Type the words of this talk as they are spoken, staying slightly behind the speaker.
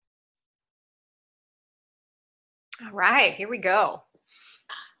All right, here we go.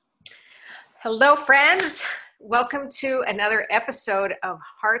 Hello, friends. Welcome to another episode of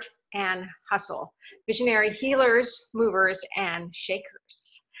Heart and Hustle, Visionary Healers, Movers, and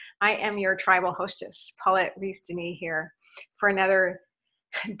Shakers. I am your tribal hostess, Paulette Reese-Denis, here for another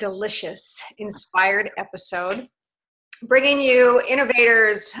delicious, inspired episode, bringing you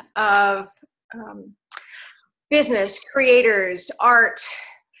innovators of business, creators, art,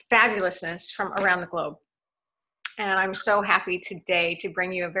 fabulousness from around the globe. And I'm so happy today to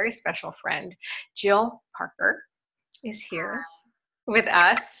bring you a very special friend. Jill Parker is here with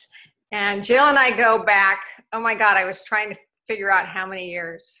us. And Jill and I go back, oh my God, I was trying to figure out how many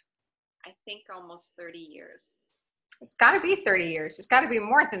years. I think almost 30 years. It's got to be 30 years. It's got to be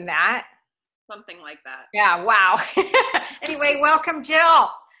more than that. Something like that. Yeah, wow. Anyway, welcome,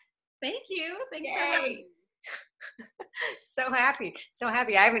 Jill. Thank you. Thanks Yay. for having me. So happy. So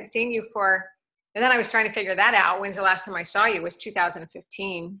happy. I haven't seen you and then I was trying to figure that out. When's the last time I saw you? It was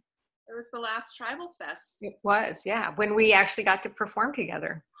 2015. It was the last Tribal Fest. It was, yeah, when we actually got to perform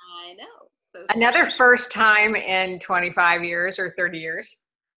together. I know. So another first time in 25 years or 30 years.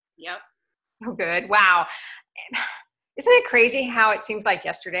 Yep. Oh, good. Wow. Isn't it crazy how it seems like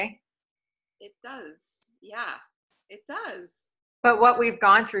yesterday? It does. Yeah, it does. But what we've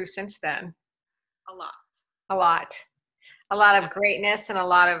gone through since then. A lot. A lot. A lot of greatness and a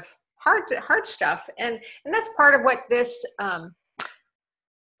lot of hard stuff. And that's part of what this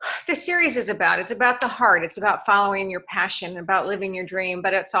series is about. It's about the heart. It's about following your passion, about living your dream,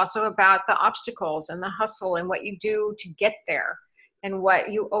 but it's also about the obstacles and the hustle and what you do to get there and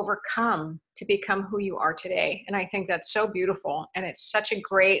what you overcome to become who you are today. And I think that's so beautiful. And it's such a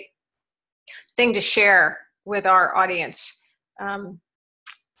great thing to share with our audience.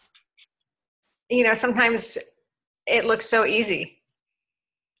 Sometimes it looks so easy.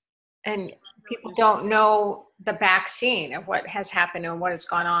 And people don't know the back scene of what has happened and what has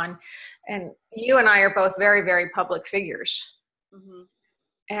gone on. And you and I are both very, very public figures. Mm-hmm.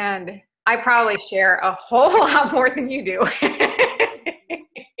 And I probably share a whole lot more than you do.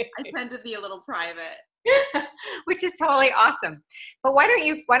 I tend to be a little private. Which is totally awesome. But why don't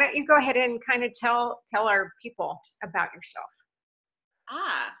you go ahead and kind of tell our people about yourself?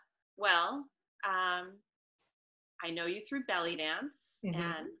 Well, I know you through belly dance, mm-hmm.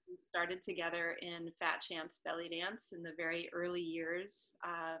 and we started together in Fat Chance Belly Dance in the very early years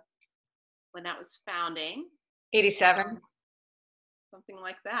when that was founding. 87. Something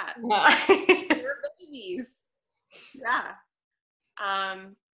like that. Yeah. We were babies. Yeah.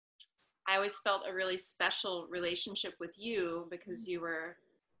 I always felt a really special relationship with you because you were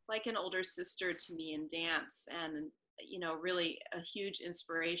like an older sister to me in dance and, really a huge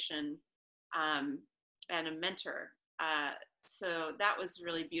inspiration and a mentor. So that was a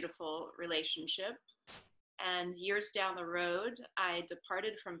really beautiful relationship. And years down the road, I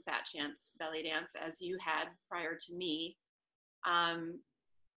departed from Fat Chance Belly Dance as you had prior to me. And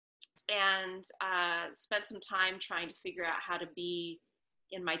spent some time trying to figure out how to be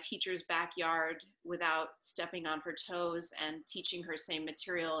in my teacher's backyard without stepping on her toes and teaching her same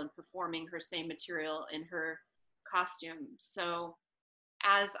material and performing her same material in her costume. So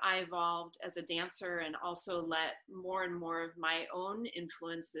as I evolved as a dancer and also let more and more of my own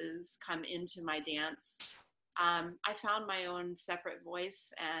influences come into my dance, I found my own separate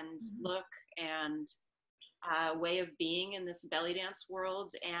voice and look and way of being in this belly dance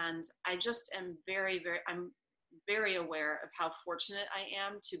world. And I just am I'm very aware of how fortunate I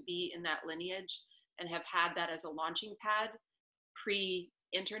am to be in that lineage and have had that as a launching pad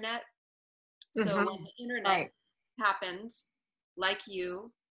pre-internet. Mm-hmm. So when the internet happened, like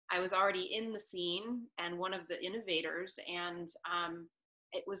you, I was already in the scene and one of the innovators, and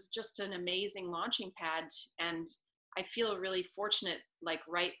it was just an amazing launching pad. And I feel really fortunate, like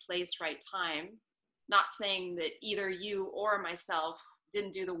right place, right time. Not saying that either you or myself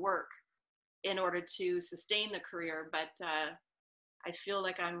didn't do the work in order to sustain the career, but I feel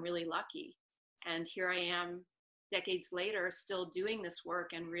like I'm really lucky. And here I am decades later, still doing this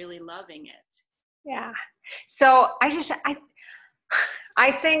work and really loving it. Yeah. So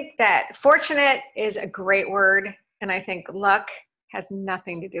I think that fortunate is a great word. And I think luck has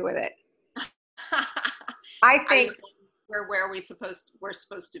nothing to do with it. I think we're where we're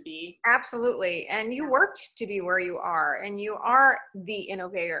supposed to be. Absolutely. And you worked to be where you are, and you are the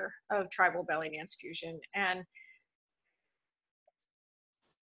innovator of tribal belly dance fusion. And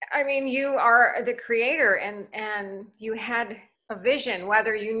I mean, you are the creator, and you had a vision.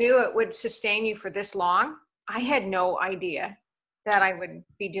 Whether you knew it would sustain you for this long, I had no idea that I would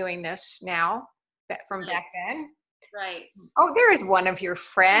be doing this now from back then. Right. Oh, there is one of your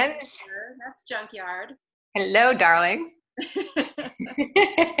friends. That's Junkyard. Hello, darling. He's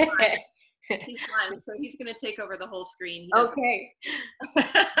flying, so he's going to take over the whole screen. He doesn't. Okay.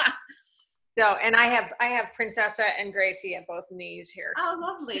 So, and I have Princessa and Gracie at both knees here. Oh,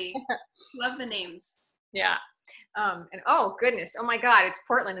 lovely. Love the names. Yeah. And oh goodness, oh my God, it's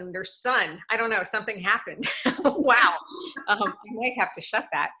Portland and there's sun. I don't know, something happened. Wow. I might have to shut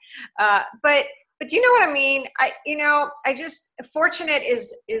that. But do you know what I mean? I just, fortunate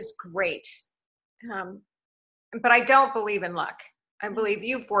is great. But I don't believe in luck. I believe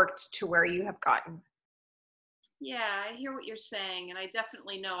you've worked to where you have gotten. Yeah, I hear what you're saying, and I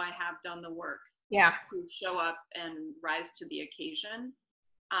definitely know I have done the work. Yeah. To show up and rise to the occasion.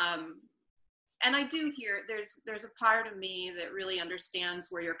 And I do hear there's a part of me that really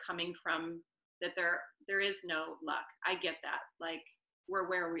understands where you're coming from, that there is no luck. I get that. Like, we're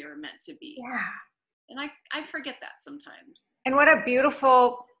where we are meant to be. Yeah. And I forget that sometimes. And what a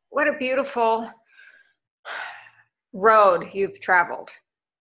beautiful road you've traveled.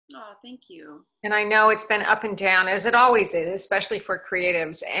 Oh, thank you. And I know it's been up and down, as it always is, especially for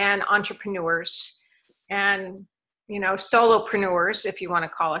creatives and entrepreneurs and, solopreneurs, if you want to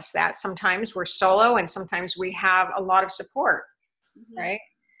call us that. Sometimes we're solo and sometimes we have a lot of support, right?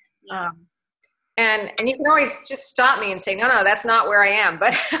 Yeah. And you can always just stop me and say, no, that's not where I am.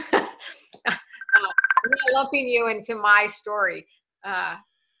 But I'm not lumping you into my story.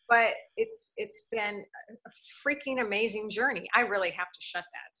 But it's been a freaking amazing journey. I really have to shut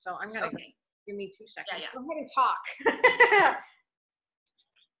that. So I'm going to give me 2 seconds. Yeah. Go ahead and talk.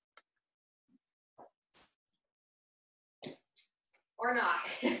 Or not.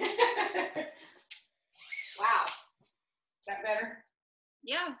 Wow. Is that better?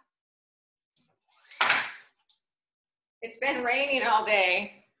 Yeah. It's been raining all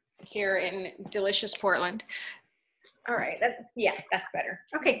day here in delicious Portland. All right. That's better.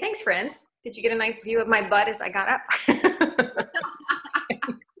 Okay. Thanks, friends. Did you get a nice view of my butt as I got up?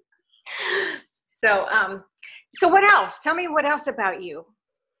 So what else? Tell me what else about you.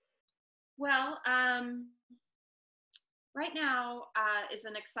 Well, right now is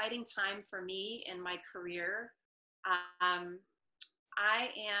an exciting time for me in my career. I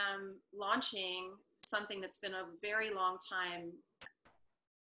am launching something that's been a very long time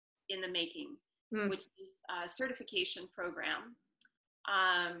in the making, which is a certification program.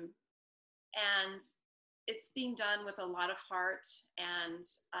 And it's being done with a lot of heart and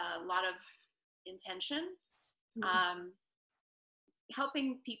a lot of intention,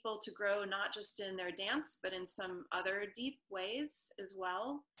 helping people to grow not just in their dance, but in some other deep ways as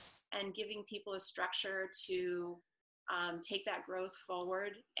well, and giving people a structure to take that growth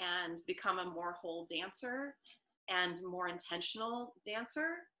forward and become a more whole dancer and more intentional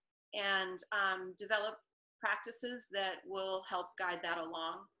dancer, and develop practices that will help guide that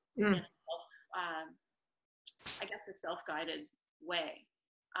along in a self-guided way.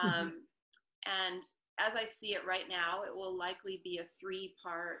 And as I see it right now, it will likely be a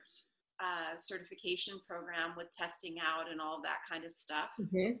 3-part certification program with testing out and all of that kind of stuff.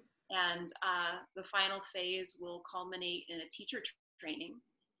 And the final phase will culminate in a teacher training.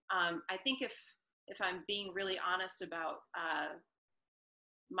 I think if I'm being really honest about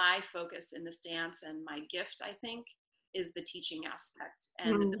my focus in this dance and my gift, I think, is the teaching aspect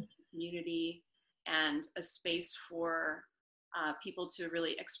and the community and a space for people to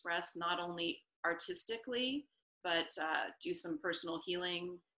really express not only artistically, but do some personal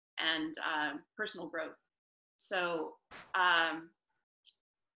healing and personal growth. So I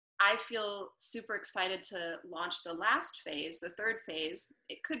feel super excited to launch the last phase, the 3rd phase.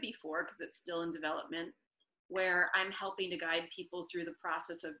 It could be 4 because it's still in development, where I'm helping to guide people through the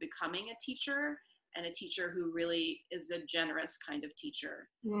process of becoming a teacher, and a teacher who really is a generous kind of teacher,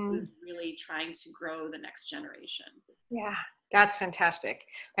 who's really trying to grow the next generation. Yeah, that's fantastic.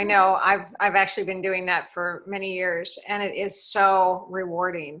 I know I've actually been doing that for many years, and it is so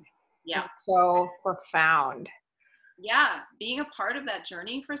rewarding. Yeah. So profound. Yeah, being a part of that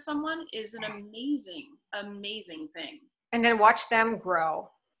journey for someone is an amazing, amazing thing. And then watch them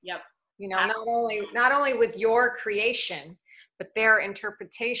grow. Yep. Not only with your creation, but their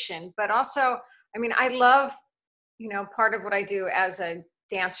interpretation, but also, I love, part of what I do as a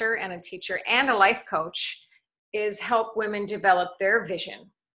dancer and a teacher and a life coach is help women develop their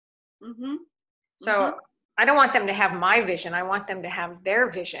vision. So I don't want them to have my vision. I want them to have their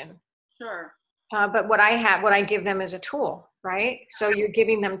vision. Sure. But what I give them is a tool, right? So you're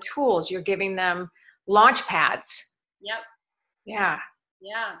giving them tools. You're giving them launch pads. Yep. Yeah.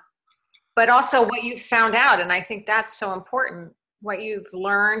 Yeah. But also what you've found out, and I think that's so important, what you've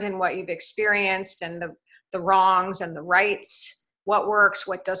learned and what you've experienced, and the wrongs and the rights, what works,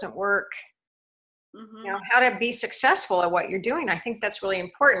 what doesn't work. Mm-hmm. how to be successful at what you're doing. I think that's really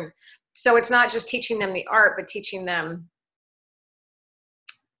important. So it's not just teaching them the art, but teaching them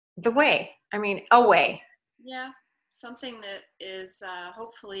the way. I mean, a way. Yeah, something that is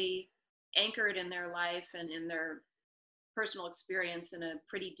hopefully anchored in their life and in their personal experience in a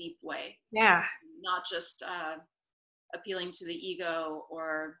pretty deep way, Yeah. not just appealing to the ego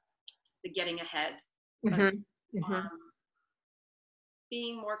or the getting ahead, but Hmm. Hmm.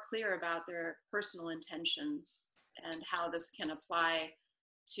 being more clear about their personal intentions and how this can apply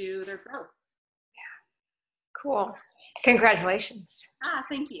to their growth. Cool. Congratulations. Ah,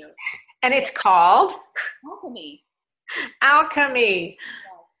 thank you. And it's called Alchemy. Alchemy.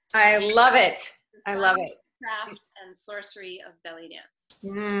 I Yes. love it. I love Science, it. craft, and sorcery of belly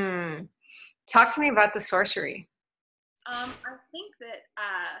dance. Talk to me about the sorcery. I think that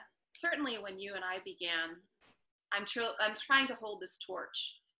certainly when you and I began, I'm trying to hold this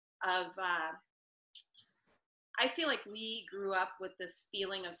torch of. I feel like we grew up with this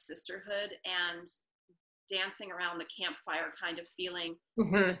feeling of sisterhood and dancing around the campfire kind of feeling.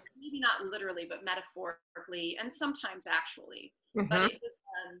 Mm-hmm. Maybe not literally, but metaphorically, and sometimes actually. But Mm-hmm. it was.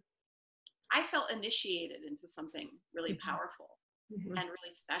 I felt initiated into something really powerful Mm-hmm. and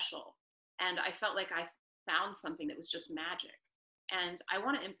really special, and I felt like I found something that was just magic. And I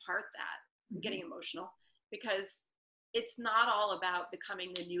want to impart that. I'm getting emotional because it's not all about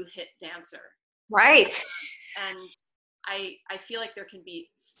becoming the new hit dancer. Right. And I feel like there can be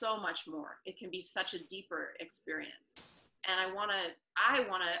so much more. It can be such a deeper experience. And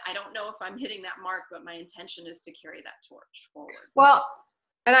I don't know if I'm hitting that mark, but my intention is to carry that torch forward. Well,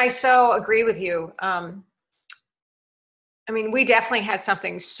 and I so agree with you. I mean, we definitely had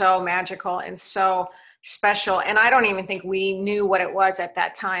something so magical and so special. And I don't even think we knew what it was at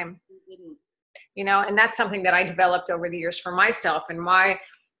that time, We didn't. and that's something that I developed over the years for myself and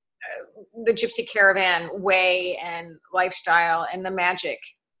the Gypsy Caravan way and lifestyle and the magic.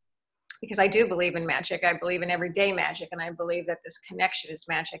 Because I do believe in magic. I believe in everyday magic. And I believe that this connection is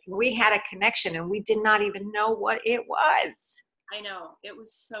magic. And we had a connection and we did not even know what it was. I know. It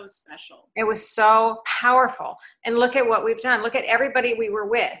was so special. It was so powerful. And look at what we've done. Look at everybody we were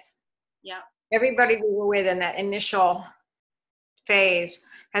with. Yeah. Everybody we were with in that initial phase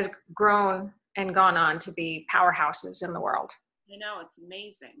has grown and gone on to be powerhouses in the world. I know. It's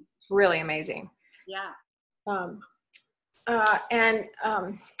amazing. It's really amazing. Yeah.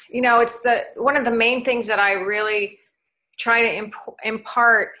 It's one of the main things that I really try to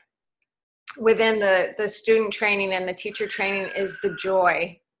impart within the student training and the teacher training is the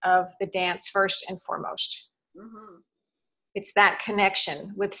joy of the dance first and foremost. Mm-hmm. It's that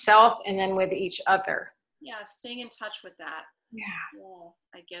connection with self and then with each other. Yeah, staying in touch with that. Yeah.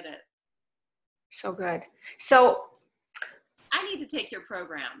 I get it. So good. So I need to take your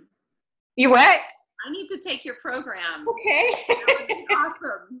program. you what? I need to take your program. Okay. That would be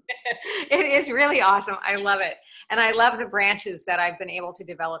awesome. It is really awesome. I love it. And I love the branches that I've been able to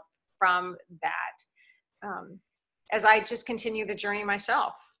develop from that. As I just continue the journey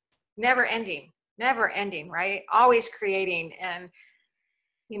myself, never ending, right? Always creating. And,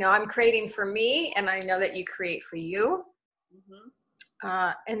 I'm creating for me, and I know that you create for you.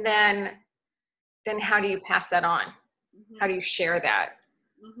 Mm-hmm. And then how do you pass that on? Mm-hmm. How do you share that?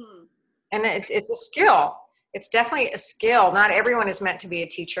 Mm-hmm. And it's a skill. It's definitely a skill. Not everyone is meant to be a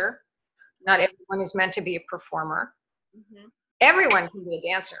teacher. Not everyone is meant to be a performer. Mm-hmm. Everyone can be a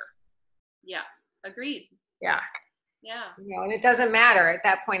dancer. Yeah, agreed. Yeah. Yeah. And it doesn't matter. At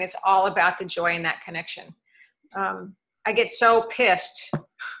that point, it's all about the joy and that connection. I get so pissed,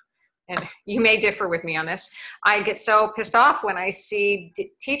 and you may differ with me on this. I get so pissed off when I see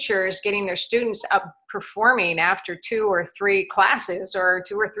teachers getting their students up performing after 2 or 3 classes or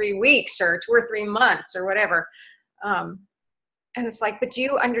 2 or 3 weeks or 2 or 3 months or whatever. And it's like, but do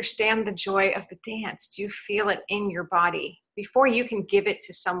you understand the joy of the dance? Do you feel it in your body before you can give it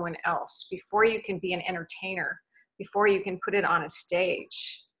to someone else, before you can be an entertainer, before you can put it on a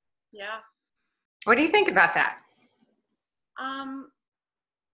stage? Yeah. What do you think about that?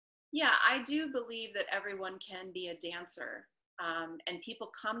 Yeah, I do believe that everyone can be a dancer. And people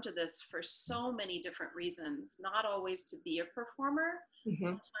come to this for so many different reasons, not always to be a performer. Mm-hmm.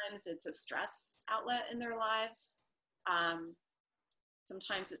 Sometimes it's a stress outlet in their lives.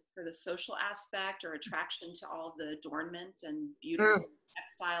 Sometimes it's for the social aspect or attraction to all the adornment and beautiful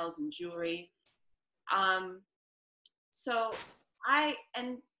textiles and jewelry.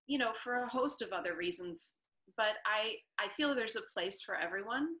 For a host of other reasons, but I feel there's a place for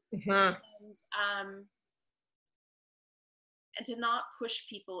everyone. Mm-hmm. And to not push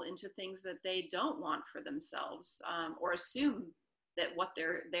people into things that they don't want for themselves, or assume that what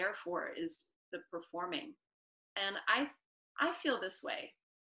they're there for is the performing. And I feel this way.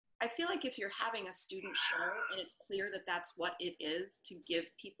 I feel like if you're having a student show and it's clear that that's what it is, to give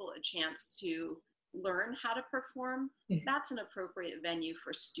people a chance to learn how to perform, that's an appropriate venue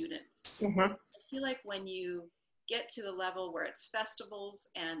for students. I feel like when you get to the level where it's festivals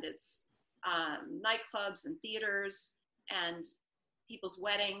and it's nightclubs and theaters and people's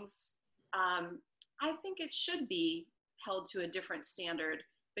weddings, I think it should be held to a different standard,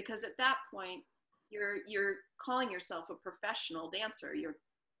 because at that point you're calling yourself a professional dancer. You're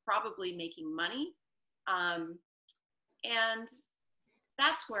probably making money, and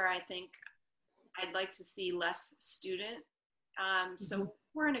that's where I think I'd like to see less student. So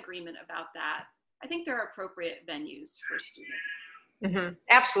we're in agreement about that. I think there are appropriate venues for students.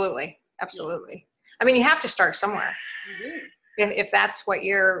 Absolutely. I mean, you have to start somewhere. If that's what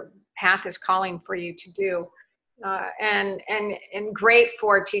your path is calling for you to do. And great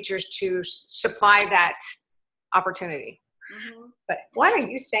for teachers to supply that opportunity. But what are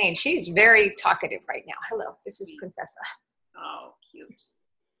you saying? She's very talkative right now. Hello, this is Princessa. Oh, cute.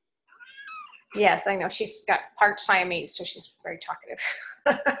 Yes, I know. She's got part Siamese, so she's very talkative.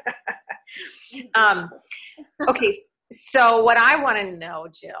 Okay, so what I want to know,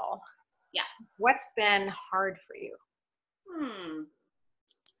 Jill. Yeah. What's been hard for you?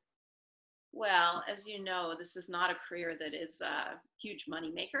 Well, as you know, this is not a career that is a huge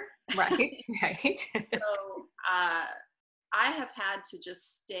money maker. Right. So I have had to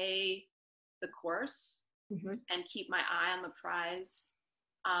just stay the course and keep my eye on the prize,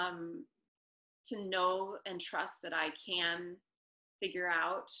 to know and trust that I can figure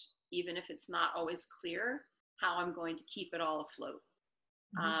out, even if it's not always clear, how I'm going to keep it all afloat.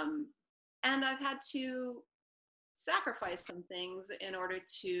 And I've had to sacrifice some things in order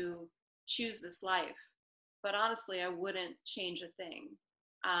to choose this life. But honestly, I wouldn't change a thing.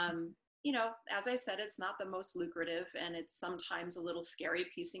 You know, as I said, it's not the most lucrative, and it's sometimes a little scary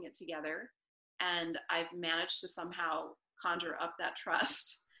piecing it together. And I've managed to somehow conjure up that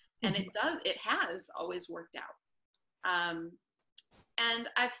trust. And it has always worked out. And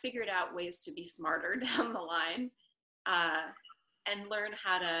I've figured out ways to be smarter down the line, and learn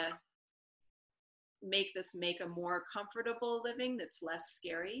how to make a more comfortable living that's less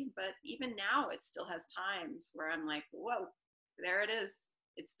scary. But even now, it still has times where I'm like, whoa, there it is.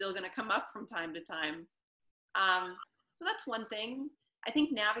 It's still going to come up from time to time. So that's one thing. I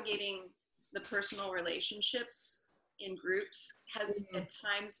think navigating the personal relationships in groups has at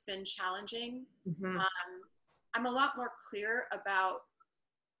times been challenging. I'm a lot more clear about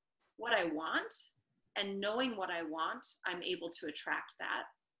what I want, and knowing what I want, I'm able to attract that.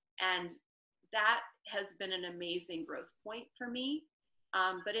 And that has been an amazing growth point for me.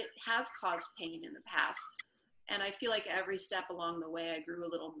 But it has caused pain in the past. And I feel like every step along the way, I grew a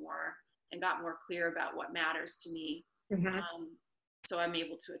little more and got more clear about what matters to me. So I'm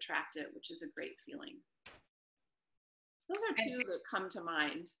able to attract it, which is a great feeling. Those are two that come to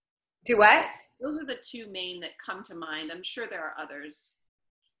mind. Do what? Those are the two main that come to mind. I'm sure there are others.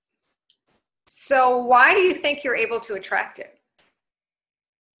 So why do you think you're able to attract it?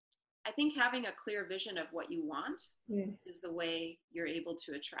 I think having a clear vision of what you want is the way you're able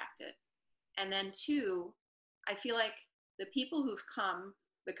to attract it. And then two, I feel like the people who've come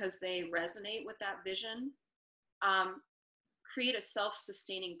because they resonate with that vision create a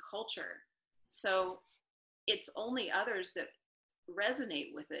self-sustaining culture. So it's only others that resonate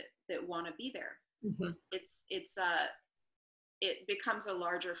with it that want to be there. It becomes a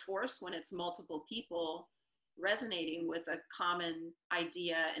larger force when it's multiple people resonating with a common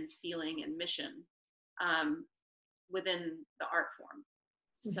idea and feeling and mission within the art form.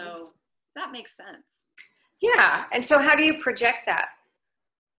 So that makes sense. Yeah. And so how do you project that?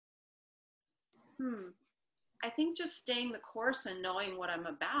 I think just staying the course and knowing what I'm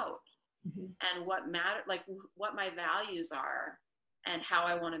about and what matter, like what my values are and how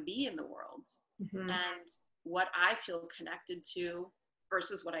I want to be in the world and what I feel connected to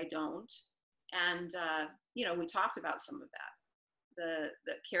versus what I don't. And, you know, we talked about some of that,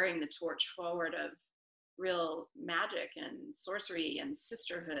 the carrying the torch forward of real magic and sorcery and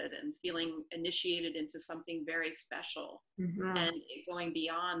sisterhood and feeling initiated into something very special and going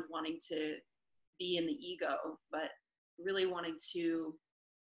beyond wanting to be in the ego, but really wanting to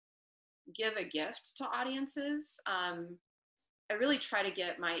give a gift to audiences. I really try to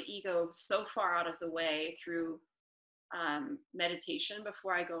get my ego so far out of the way through meditation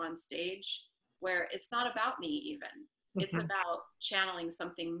before I go on stage, where it's not about me even. It's about channeling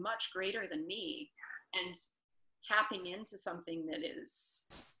something much greater than me and tapping into something that is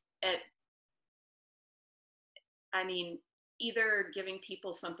either giving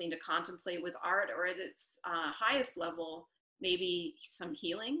people something to contemplate with art, or at its highest level, maybe some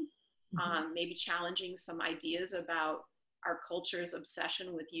healing, maybe challenging some ideas about our culture's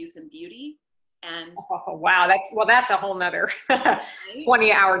obsession with youth and beauty. And oh, wow, that's a whole nother right?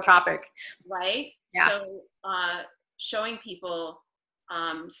 20-hour topic. Right. Yeah. So showing people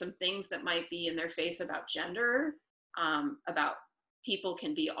some things that might be in their face about gender, about people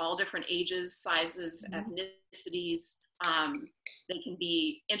can be all different ages, sizes, ethnicities. They can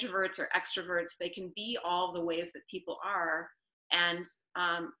be introverts or extroverts. They can be all the ways that people are. And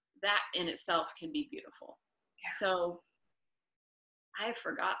that in itself can be beautiful. Yeah. So I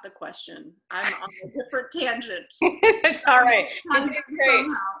forgot the question. I'm on a different tangent. It's all right. It's great.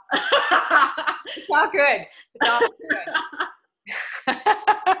 It's all good. It's all good.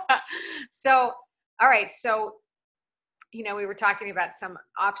 So, all right. So, we were talking about some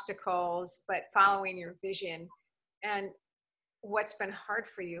obstacles, but following your vision and what's been hard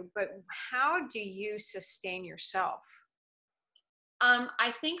for you. But how do you sustain yourself?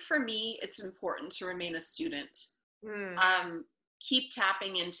 I think for me, it's important to remain a student. Keep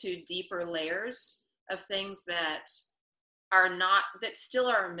tapping into deeper layers of things that still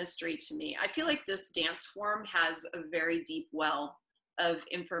are a mystery to me. I feel like this dance form has a very deep well of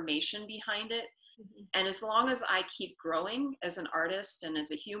information behind it. And as long as I keep growing as an artist and as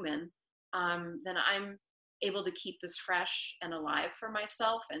a human, then I'm able to keep this fresh and alive for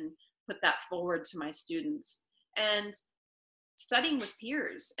myself and put that forward to my students. And studying with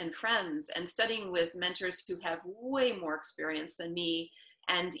peers and friends and studying with mentors who have way more experience than me,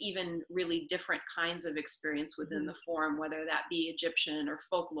 and even really different kinds of experience within the form, whether that be Egyptian or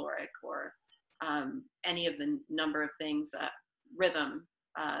folkloric or any of the number of things, rhythm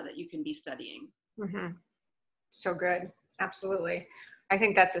that you can be studying. So good. Absolutely. I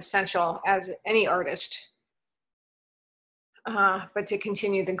think that's essential as any artist, but to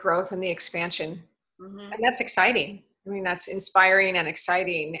continue the growth and the expansion. And that's exciting. I mean, that's inspiring and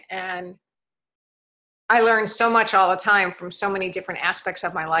exciting. And I learn so much all the time from so many different aspects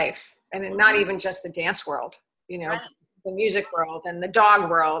of my life. And not even just the dance world, right. The music world and the dog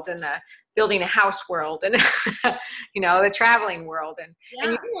world and the building a house world and, the traveling world. And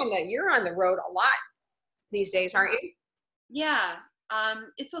you're on the road a lot these days, aren't you? Yeah.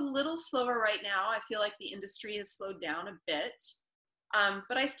 It's a little slower right now. I feel like the industry has slowed down a bit.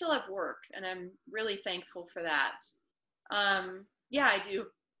 But I still have work, and I'm really thankful for that. I do.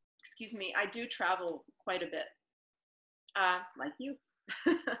 Excuse me. I do travel quite a bit, like you.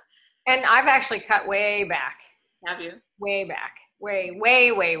 And I've actually cut way back. Have you? Way back. Way,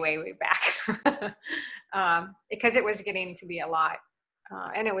 way, way, way, way back. Because it was getting to be a lot.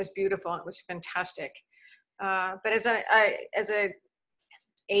 And it was beautiful. It was fantastic. But as a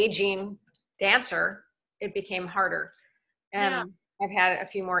aging dancer, it became harder. And I've had a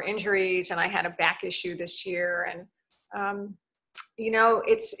few more injuries, and I had a back issue this year. And,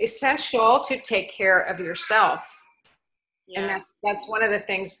 it's essential to take care of yourself. Yeah. And that's one of the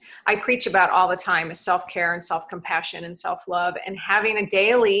things I preach about all the time is self-care and self-compassion and self-love, and having a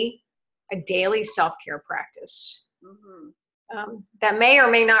daily self-care practice that may or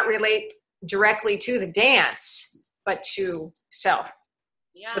may not relate directly to the dance, but to self,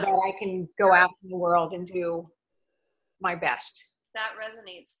 so that I can go out in the world and do my best. That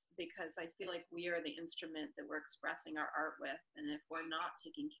resonates because I feel like we are the instrument that we're expressing our art with. And if we're not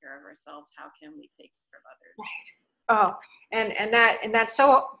taking care of ourselves, how can we take care of others? Right. Oh, and that's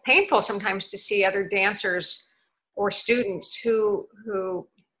so painful sometimes to see other dancers or students who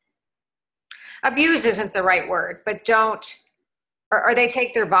abuse isn't the right word, but or they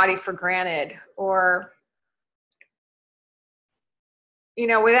take their body for granted, or,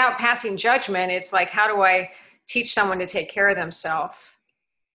 without passing judgment, it's like, how do I teach someone to take care of themselves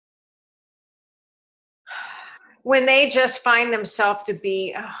when they just find themselves to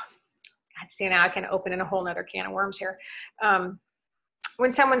be, see, now I can open in a whole nother can of worms here.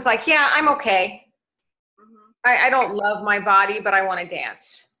 When someone's like, yeah, I'm okay. I don't love my body, but I want to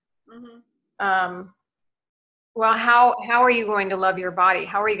dance. Well, how are you going to love your body?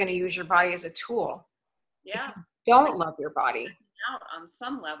 How are you going to use your body as a tool? Yeah. If you don't love your body. Out on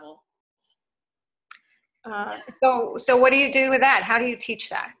some level. So what do you do with that? How do you teach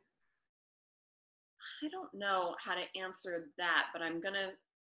that? I don't know how to answer that, but I'm gonna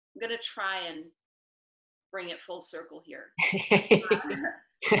try and bring it full circle here.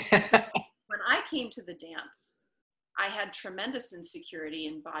 When I came to the dance, I had tremendous insecurity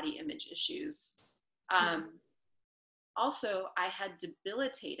and body image issues. Also, I had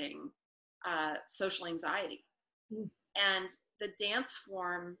debilitating social anxiety. And the dance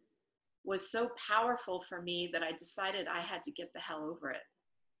form was so powerful for me that I decided I had to get the hell over it.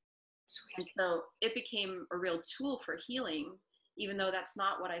 And so it became a real tool for healing, even though that's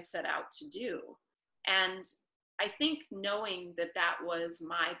not what I set out to do. And I think knowing that that was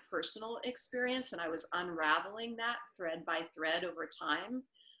my personal experience and I was unraveling that thread by thread over time,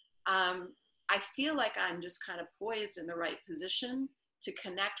 I feel like I'm just kind of poised in the right position to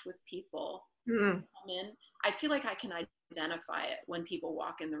connect with people. Mm. I feel like I can identify it when people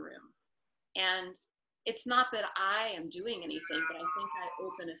walk in the room. And it's not that I am doing anything, but I think I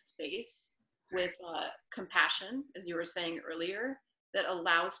open a space with compassion, as you were saying earlier, that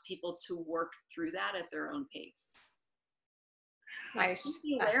allows people to work through that at their own pace. Nice.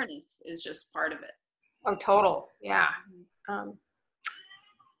 The awareness is just part of it. Oh, total. Yeah.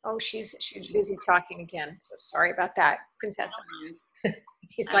 Oh, she's busy talking again. So sorry about that, Princess.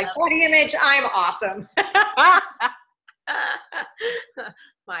 She's like, body image, I'm awesome.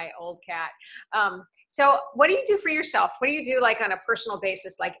 My old cat. So what do you do for yourself? What do you do like on a personal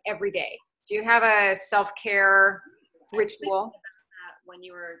basis, like every day? Do you have a self-care ritual? When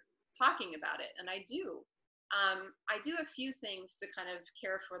you were talking about it, and I do. I do a few things to kind of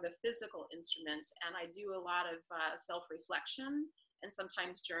care for the physical instrument, and I do a lot of self-reflection and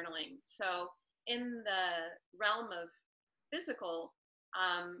sometimes journaling. So in the realm of physical,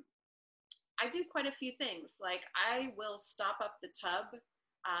 I do quite a few things. Like I will stop up the tub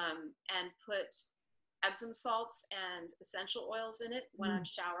and put Epsom salts and essential oils in it when I'm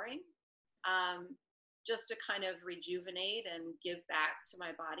showering, just to kind of rejuvenate and give back to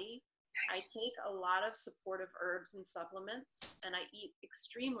my body. Nice. I take a lot of supportive herbs and supplements, and I eat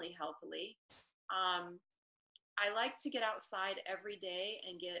extremely healthily. I like to get outside every day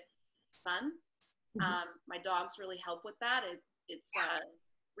and get sun. My dogs really help with that. It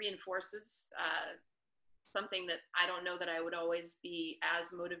reinforces something that I don't know that I would always be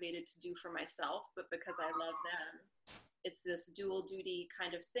as motivated to do for myself, but because I love them, it's this dual duty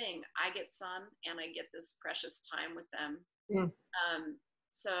kind of thing. I get sun and I get this precious time with them.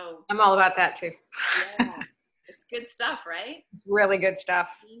 So I'm all about that too. Yeah, it's good stuff, right? Really good stuff.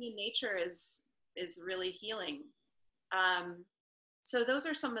 Being in nature is really healing. So those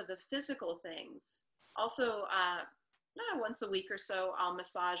are some of the physical things. Also, once a week or so, I'll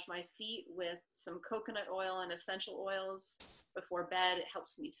massage my feet with some coconut oil and essential oils before bed. It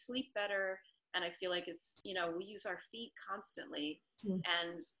helps me sleep better. And I feel like it's, we use our feet constantly.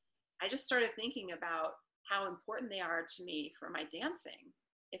 And I just started thinking about how important they are to me for my dancing.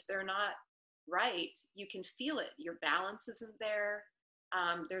 If they're not right, you can feel it. Your balance isn't there.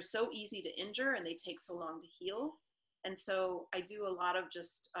 They're so easy to injure and they take so long to heal. And so I do a lot of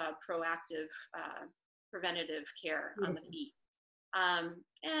just proactive, preventative care on the feet.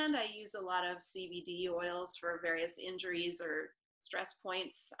 And I use a lot of CBD oils for various injuries or stress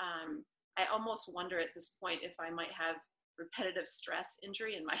points. I almost wonder at this point if I might have repetitive stress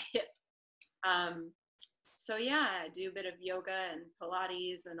injury in my hip. So yeah, I do a bit of yoga and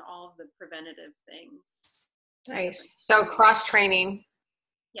Pilates and all of the preventative things. Nice. So cross training.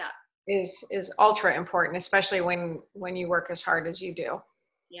 Yeah. Is ultra important, especially when you work as hard as you do.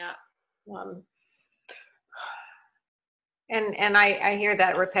 Yeah. And I hear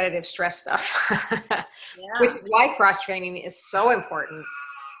that repetitive stress stuff, Yeah. Which is why cross training is so important.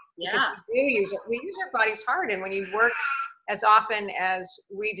 Yeah. We use our bodies hard, and when you work as often as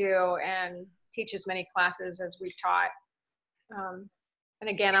we do and teach as many classes as we've taught, and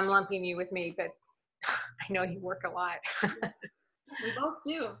again, I'm lumping you with me, but I know you work a lot. We both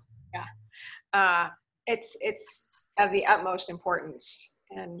do. Yeah. It's of the utmost importance,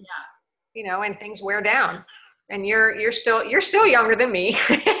 and and things wear down, and you're still younger than me.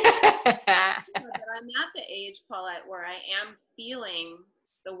 But I'm at the age, Paulette, where I am feeling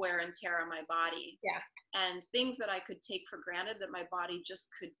the wear and tear on my body. Yeah. And things that I could take for granted that my body just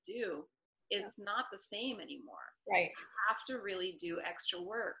could do, it's not the same anymore. Right. I have to really do extra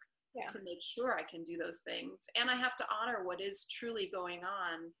work to make sure I can do those things. And I have to honor what is truly going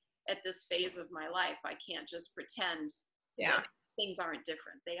on at this phase of my life. I can't just pretend that things aren't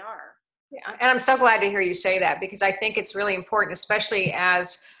different. They are. Yeah. And I'm so glad to hear you say that, because I think it's really important, especially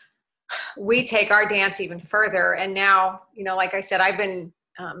as we take our dance even further. And now, like I said, I've been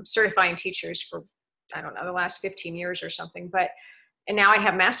certifying teachers for, I don't know, the last 15 years or something, and now I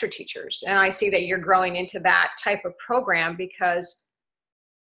have master teachers, and I see that you're growing into that type of program because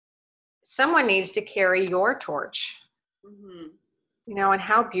someone needs to carry your torch, and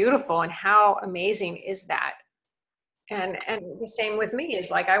how beautiful and how amazing is that? And the same with me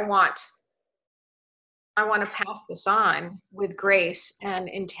is like, I want to pass this on with grace and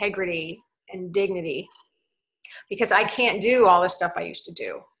integrity and dignity, because I can't do all the stuff I used to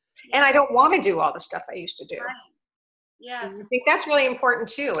do. And I don't want to do all the stuff I used to do. Right. Yeah. And I think that's really important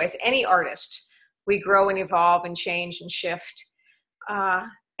too. As any artist, we grow and evolve and change and shift.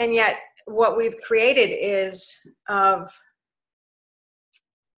 And yet what we've created is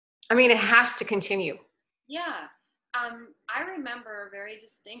it has to continue. Yeah. I remember very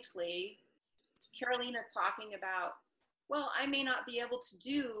distinctly Carolina talking about, well, I may not be able to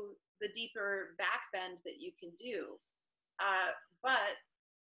do the deeper back bend that you can do, but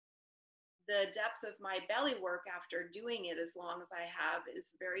the depth of my belly work after doing it as long as I have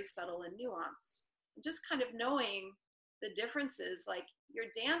is very subtle and nuanced. Just kind of knowing the differences, like your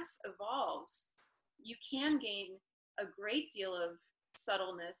dance evolves. You can gain a great deal of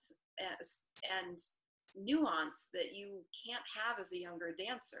subtleness and nuance that you can't have as a younger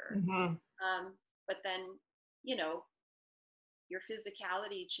dancer. Mm-hmm. But then, you know, your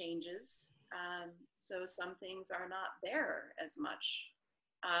physicality changes. So some things are not there as much.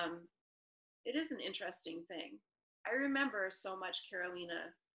 It is an interesting thing. I remember so much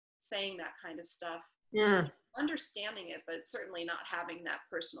Carolina saying that kind of stuff, understanding it, but certainly not having that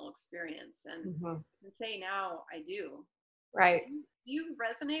personal experience. And can say now I do. Right. Do you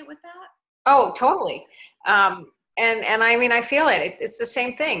resonate with that? Oh, totally. And I mean, I feel it. It's the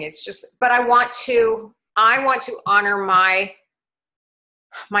same thing. It's just, but I want to honor my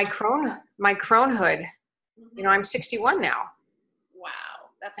cronehood. You know, I'm 61 now. Wow.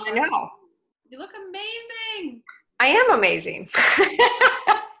 That's I know. You look amazing. I am amazing.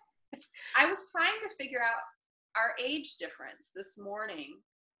 I was trying to figure out our age difference this morning.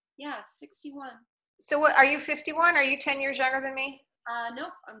 Yeah, 61. So what, are you 51? Are you 10 years younger than me?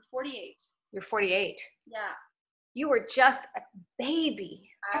 Nope, I'm 48. You're 48. Yeah. You were just a baby.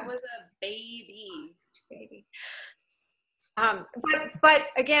 I was a baby. Baby. But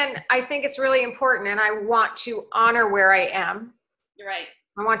again, I think it's really important, and I want to honor where I am. You're right.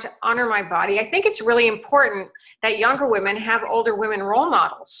 I want to honor my body. I think it's really important that younger women have older women role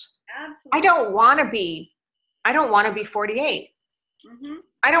models. Absolutely. I don't want to be 48. Mm-hmm.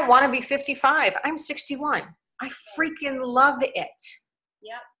 I don't want to be 55. I'm 61. I freaking love it.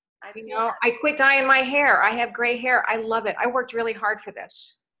 Yep. You know, I quit dyeing my hair. I have gray hair. I love it. I worked really hard for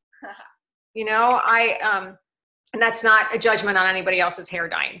this. You know, and that's not a judgment on anybody else's hair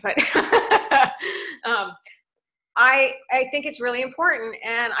dyeing, but I think it's really important,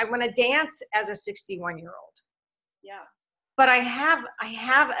 and I want to dance as a 61-year-old. Yeah. But I have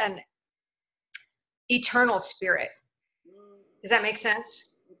an eternal spirit. Does that make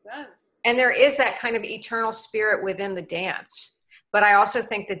sense? It does. And there is that kind of eternal spirit within the dance. But I also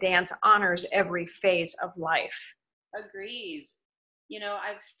think the dance honors every phase of life. Agreed. You know,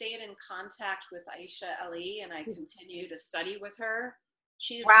 I've stayed in contact with Aisha Ali, and I continue to study with her.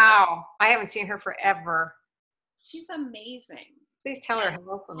 Wow. I haven't seen her forever. She's amazing. Please tell her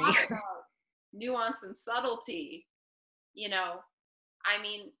hello for me. Nuance and subtlety. You know, I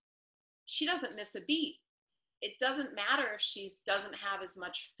mean, she doesn't miss a beat. It doesn't matter if she doesn't have as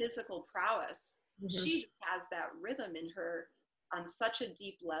much physical prowess. Mm-hmm. She has that rhythm in her on such a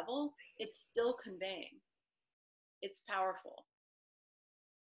deep level. It's still conveying. It's powerful.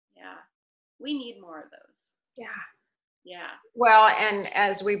 Yeah. We need more of those. Yeah. Yeah. Well, and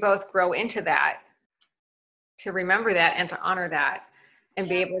as we both grow into that, to remember that and to honor that and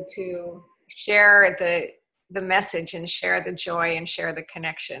be able to share the message and share the joy and share the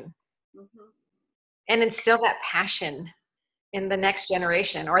connection. Mm-hmm. And instill that passion in the next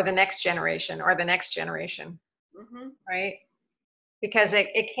generation or the next generation or the next generation. Mm-hmm. Right? Because it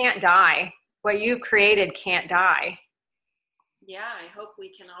can't die. What you created can't die. Yeah, I hope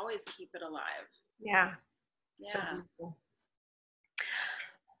we can always keep it alive. Yeah. Yeah. So cool.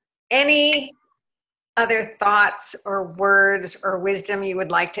 Any other thoughts or words or wisdom you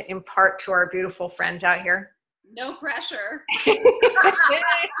would like to impart to our beautiful friends out here? No pressure.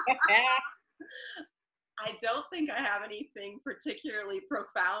 I don't think I have anything particularly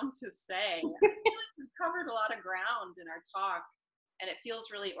profound to say. I feel like we've covered a lot of ground in our talk, and it feels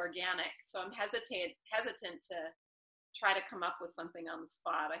really organic. So I'm hesitant to try to come up with something on the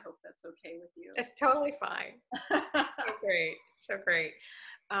spot. I hope that's okay with you. It's totally fine. So great. So great.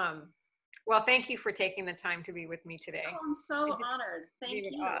 Well, thank you for taking the time to be with me today. Oh, I'm so honored. Thank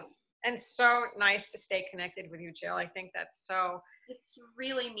you. And so nice to stay connected with you, Jill. I think that's so... It's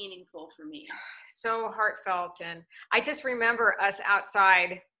really meaningful for me. So heartfelt. And I just remember us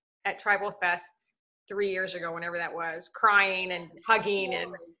outside at Tribal Fest 3 years ago, whenever that was, crying and hugging.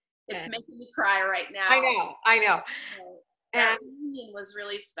 And it's making me cry right now. I know. That reunion was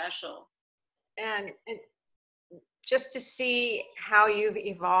really special. And just to see how you've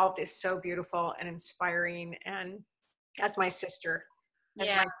evolved is so beautiful and inspiring. And as my sister, as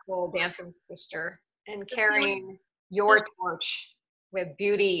my wonderful dancing sister and The feeling, carrying your torch with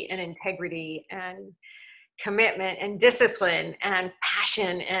beauty and integrity and commitment and discipline and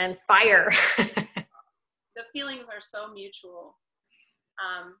passion and fire. the feelings are so mutual.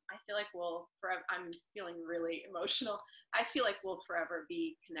 I feel like we'll forever, I'm feeling really emotional. I feel like we'll forever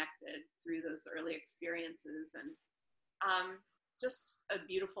be connected through those early experiences, and just a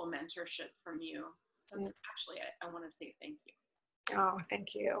beautiful mentorship from you. So actually, I want to say thank you. Oh, thank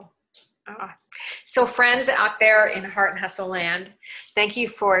you. So friends out there in Heart and Hustle land, thank you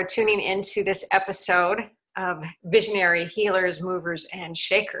for tuning into this episode of Visionary Healers, Movers, and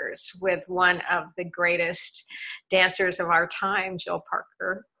Shakers with one of the greatest dancers of our time, Jill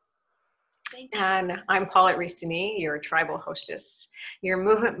Parker. And I'm Paulette Reese-Denis, your tribal hostess, your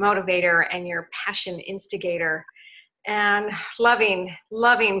movement motivator, and your passion instigator, and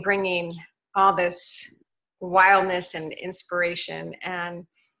loving bringing all this wildness and inspiration and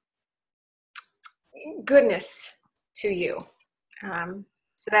goodness to you,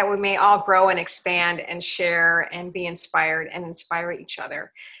 so that we may all grow and expand and share and be inspired and inspire each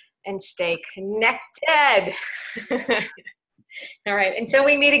other and stay connected. All right, until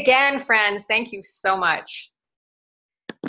we meet again, friends, thank you so much.